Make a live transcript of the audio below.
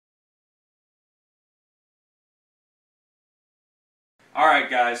Alright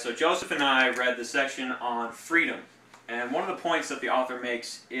guys, so Joseph and I read the section on freedom, and one of the points that the author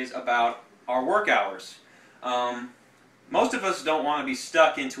makes is about our work hours. Most of us don't want to be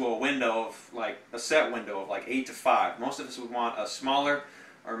stuck into a window of, like, a set window of like 8 to 5. Most of us would want a smaller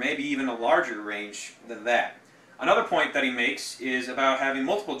or maybe even a larger range than that. Another point that he makes is about having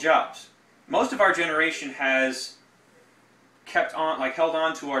multiple jobs. Most of our generation has held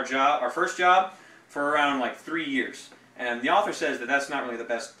on to our first job for around like 3 years. And the author says that that's not really the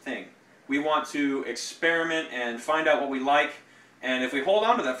best thing. We want to experiment and find out what we like, and if we hold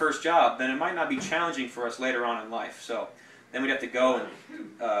on to that first job, then it might not be challenging for us later on in life. So then we'd have to go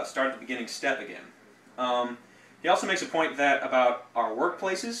and start at the beginning step again. He also makes a point that about our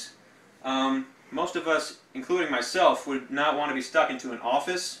workplaces. Most of us, including myself, would not want to be stuck into an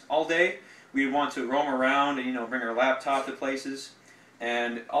office all day. We'd want to roam around and bring our laptop to places.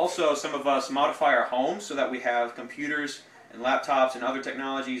 And also some of us modify our homes so that we have computers and laptops and other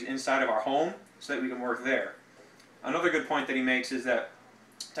technologies inside of our home so that we can work there. Another good point that he makes is that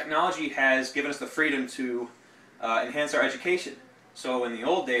technology has given us the freedom to enhance our education. So in the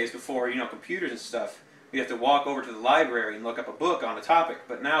old days, before computers and stuff, we have to walk over to the library and look up a book on a topic,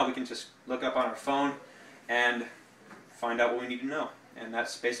 but now we can just look up on our phone and find out what we need to know. And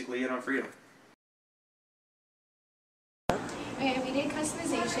that's basically it on freedom. Okay, we did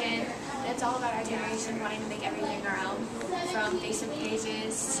customization, and it's all about our generation wanting to make everything our own, from Facebook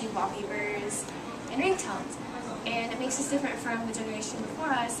pages to wallpapers and ringtones. And it makes us different from the generation before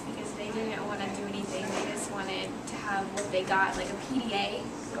us because they didn't want to do anything. They just wanted to have what they got, like a PDA.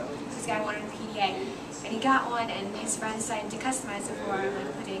 This guy wanted a PDA, and he got one, and his friends decided to customize it for him,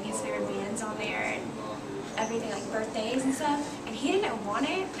 like putting his favorite bands on there and everything, like birthdays and stuff. And he didn't want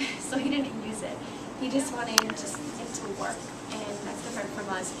it, so he didn't use it. He just wanted it to work. And that's different from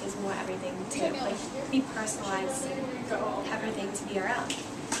us because we want everything to be personalized, everything to be our own.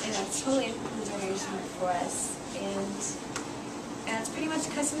 And that's totally a new generation for us. And that's pretty much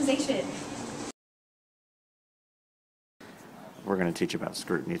customization. We're going to teach about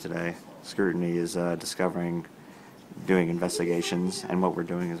scrutiny today. Scrutiny is doing investigations, and what we're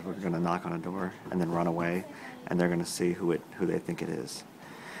doing is we're going to knock on a door and then run away, and they're going to see who they think it is.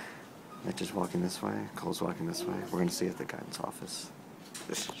 Mitch is walking this way, Cole's walking this way. We're going to see if the guidance office.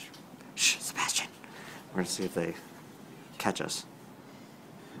 Shh, Sebastian! We're going to see if they catch us.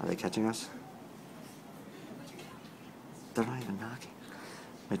 Are they catching us? They're not even knocking.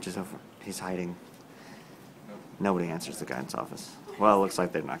 Mitch is over. He's hiding. Nobody answers the guidance office. Well, it looks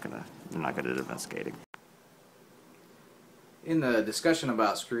like they're not gonna do investigating. In the discussion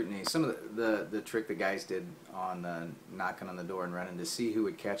about scrutiny, some of the trick the guys did on knocking on the door and running to see who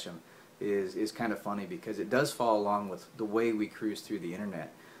would catch them is kind of funny because it does fall along with the way we cruise through the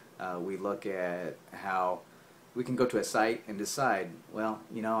internet. We look at how we can go to a site and decide, well,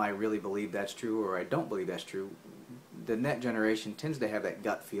 I really believe that's true or I don't believe that's true. The net generation tends to have that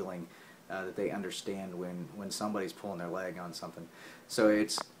gut feeling that they understand when somebody's pulling their leg on something. So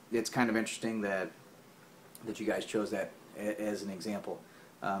it's kind of interesting that you guys chose that as an example.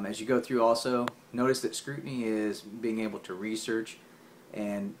 As you go through also, notice that scrutiny is being able to research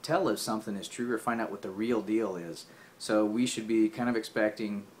and tell if something is true or find out what the real deal is. So we should be kind of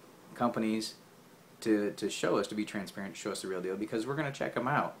expecting companies to show us, to be transparent, show us the real deal, because we're going to check them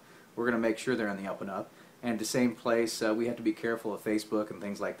out. We're going to make sure they're on the up and up. And at the same place, we have to be careful of Facebook and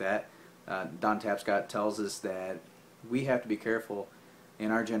things like that. Don Tapscott tells us that we have to be careful in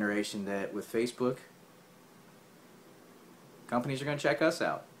our generation that with Facebook, companies are going to check us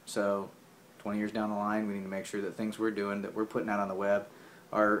out. So 20 years down the line, we need to make sure that things we're doing, that we're putting out on the web,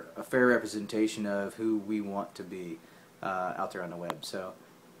 are a fair representation of who we want to be out there on the web. So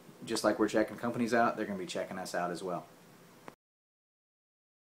just like we're checking companies out, they're going to be checking us out as well.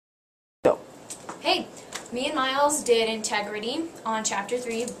 Hey, me and Miles did Integrity on Chapter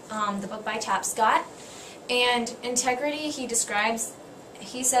 3, the book by Tapscott. And Integrity, he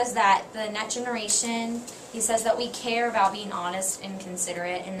says that the net generation, he says that we care about being honest and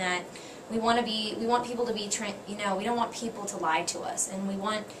considerate, and that we want people to be, we don't want people to lie to us, and we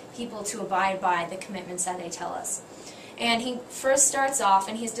want people to abide by the commitments that they tell us. And he first starts off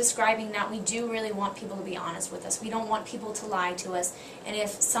and he's describing that we do really want people to be honest with us. We don't want people to lie to us. And if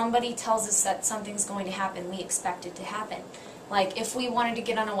somebody tells us that something's going to happen, we expect it to happen. Like if we wanted to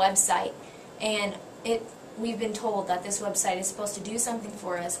get on a website and we've been told that this website is supposed to do something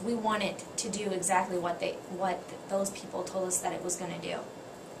for us, we want it to do exactly what those people told us that it was going to do.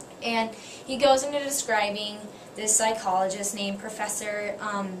 And he goes into describing this psychologist named Professor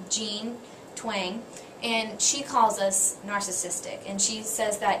Jean Twang, and she calls us narcissistic, and she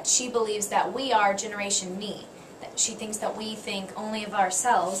says that she believes that we are Generation Me. That she thinks that we think only of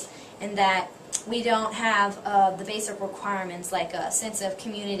ourselves and that we don't have the basic requirements like a sense of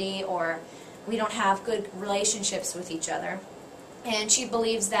community, or we don't have good relationships with each other. And she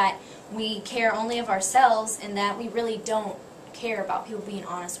believes that we care only of ourselves and that we really don't care about people being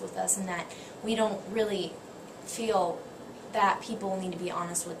honest with us, and that we don't really feel that people need to be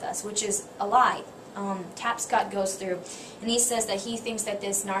honest with us, which is a lie. Tapscott goes through and he says that he thinks that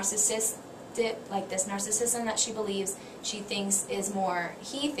this narcissism that she believes, he thinks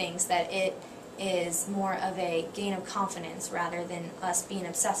that it is more of a gain of confidence rather than us being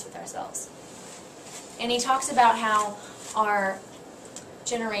obsessed with ourselves. And he talks about how our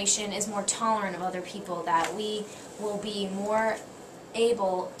generation is more tolerant of other people, that we will be more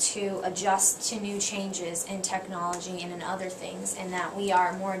able to adjust to new changes in technology and in other things, and that we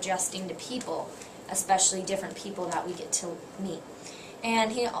are more adjusting to people, especially different people that we get to meet.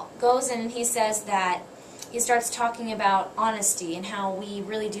 And he goes in and he says that he starts talking about honesty and how we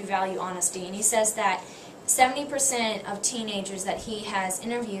really do value honesty. And he says that 70% of teenagers that he has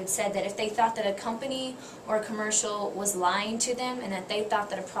interviewed said that if they thought that a company or a commercial was lying to them and that they thought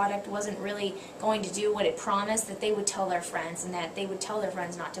that a product wasn't really going to do what it promised, that they would tell their friends, and that they would tell their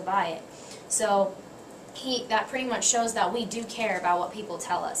friends not to buy it. So that pretty much shows that we do care about what people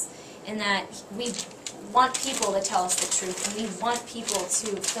tell us, and that we want people to tell us the truth, and we want people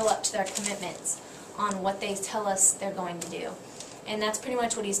to fill up to their commitments on what they tell us they're going to do. And that's pretty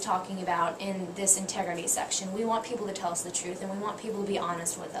much what he's talking about in this integrity section. We want people to tell us the truth, and we want people to be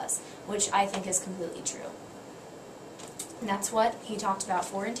honest with us, which I think is completely true. And that's what he talked about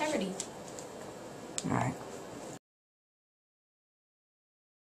for integrity. All right.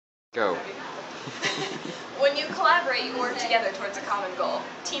 Go. When you collaborate, you work together towards a common goal.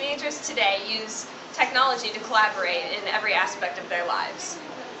 Teenagers today use technology to collaborate in every aspect of their lives.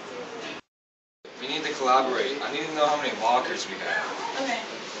 We need to collaborate. I need to know how many lockers we have. Okay.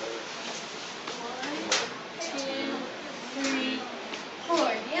 1, 2, 3, 4.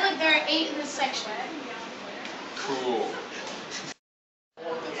 Yeah, look, there are 8 in this section. Cool.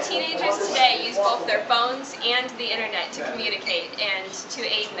 Teenagers today use both their phones and the internet to communicate and to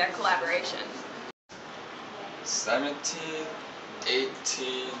aid in their collaboration. 17,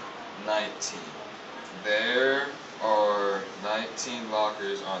 18, 19. There are 19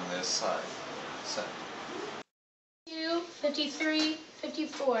 lockers on this side. 52, 53,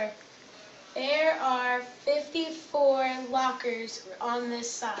 54. There are 54 lockers on this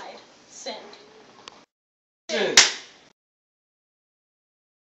side. Send.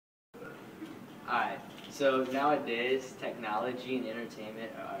 Alright, so nowadays technology and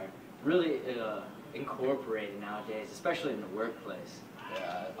entertainment are really incorporated nowadays, especially in the workplace.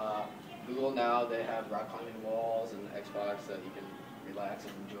 Yeah, Google now, they have rock climbing walls and Xbox that you can relax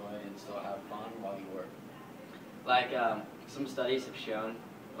and enjoy and still have fun while you work. Like some studies have shown,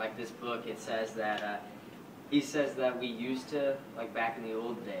 like this book, it says that he says that we used to, like back in the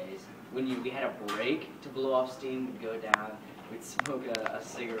old days, when we had a break to blow off steam, we'd go down, we'd smoke a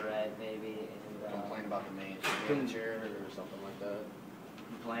cigarette maybe, and complain about the manager or something like that.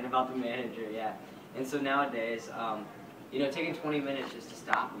 Complain about the manager, yeah. And so nowadays, you know, taking 20 minutes just to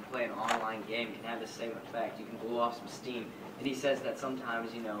stop and play an online game can have the same effect. You can blow off some steam. And he says that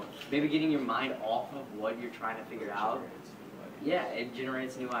sometimes, you know, maybe getting your mind off of what you're trying to figure out, yeah, it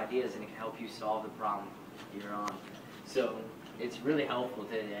generates new ideas and it can help you solve the problem you're on. So it's really helpful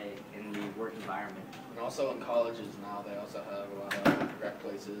today in the work environment. And also in colleges now, they also have a lot of rec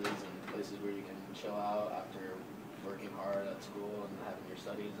places and places where you can chill out after working hard at school and having your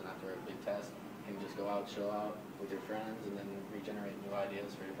studies, and after a big test, you can just go out, chill out with your friends, and then regenerate new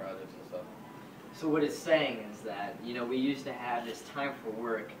ideas for your projects and stuff. So what it's saying is that, you know, we used to have this time for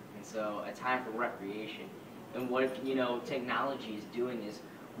work, and so a time for recreation. And what, you know, technology is doing is,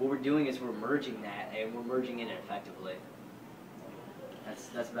 what we're doing is we're merging that, and we're merging it effectively.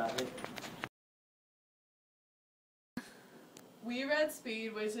 That's about it. We read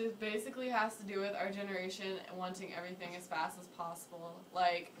Speed, which is basically has to do with our generation wanting everything as fast as possible.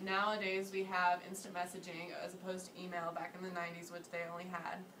 Like, nowadays we have instant messaging as opposed to email back in the 90s, which they only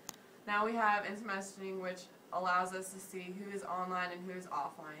had. Now we have instant messaging, which allows us to see who is online and who is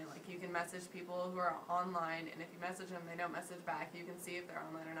offline. Like, you can message people who are online, and if you message them, they don't message back. You can see if they're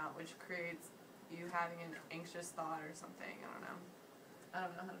online or not, which creates you having an anxious thought or something. I don't know how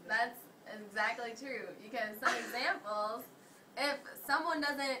to do that. That's exactly true. Because some examples, if someone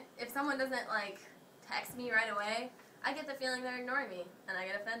doesn't like text me right away, I get the feeling they're ignoring me, and I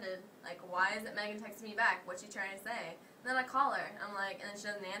get offended. Like, why isn't Megan texting me back? What's she trying to say? And then I call her. I'm like, and then she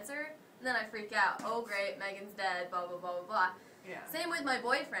doesn't answer. And then I freak out. Oh, great, Megan's dead. Blah blah blah blah blah. Yeah. Same with my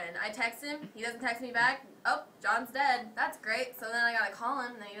boyfriend. I text him, he doesn't text me back. Oh, John's dead. That's great. So then I gotta call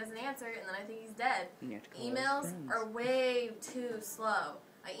him, and then he doesn't answer, and then I think he's dead. Emails are way too slow.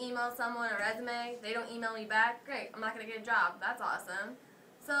 I email someone a resume, they don't email me back. Great, I'm not gonna get a job. That's awesome.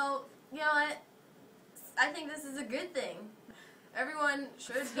 So, you know what? I think this is a good thing. Everyone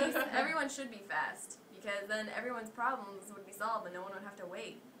should be fast, because then everyone's problems would be solved and no one would have to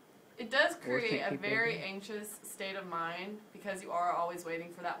wait. It does create a very anxious state of mind because you are always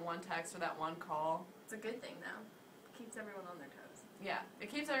waiting for that one text or that one call. It's a good thing, though. It keeps everyone on their toes. Yeah, it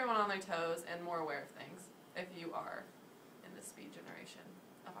keeps everyone on their toes and more aware of things if you are in the speed generation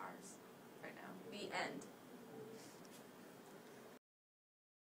of ours right now. The end.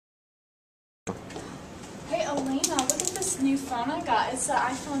 Hey Elena, look at this new phone I got. It's the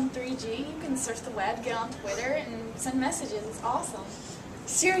iPhone 3G. You can surf the web, get on Twitter, and send messages. It's awesome.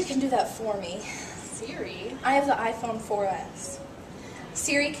 Siri can do that for me. Siri? I have the iPhone 4S.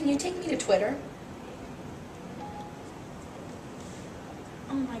 Siri, can you take me to Twitter?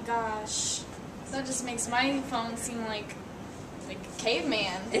 Oh my gosh. That just makes my phone seem like a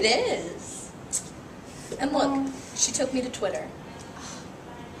caveman. It is. And look, she took me to Twitter.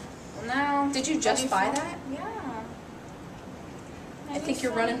 Well, now... Did you just buy that? Yeah. I think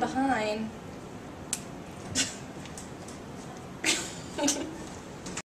you're running behind.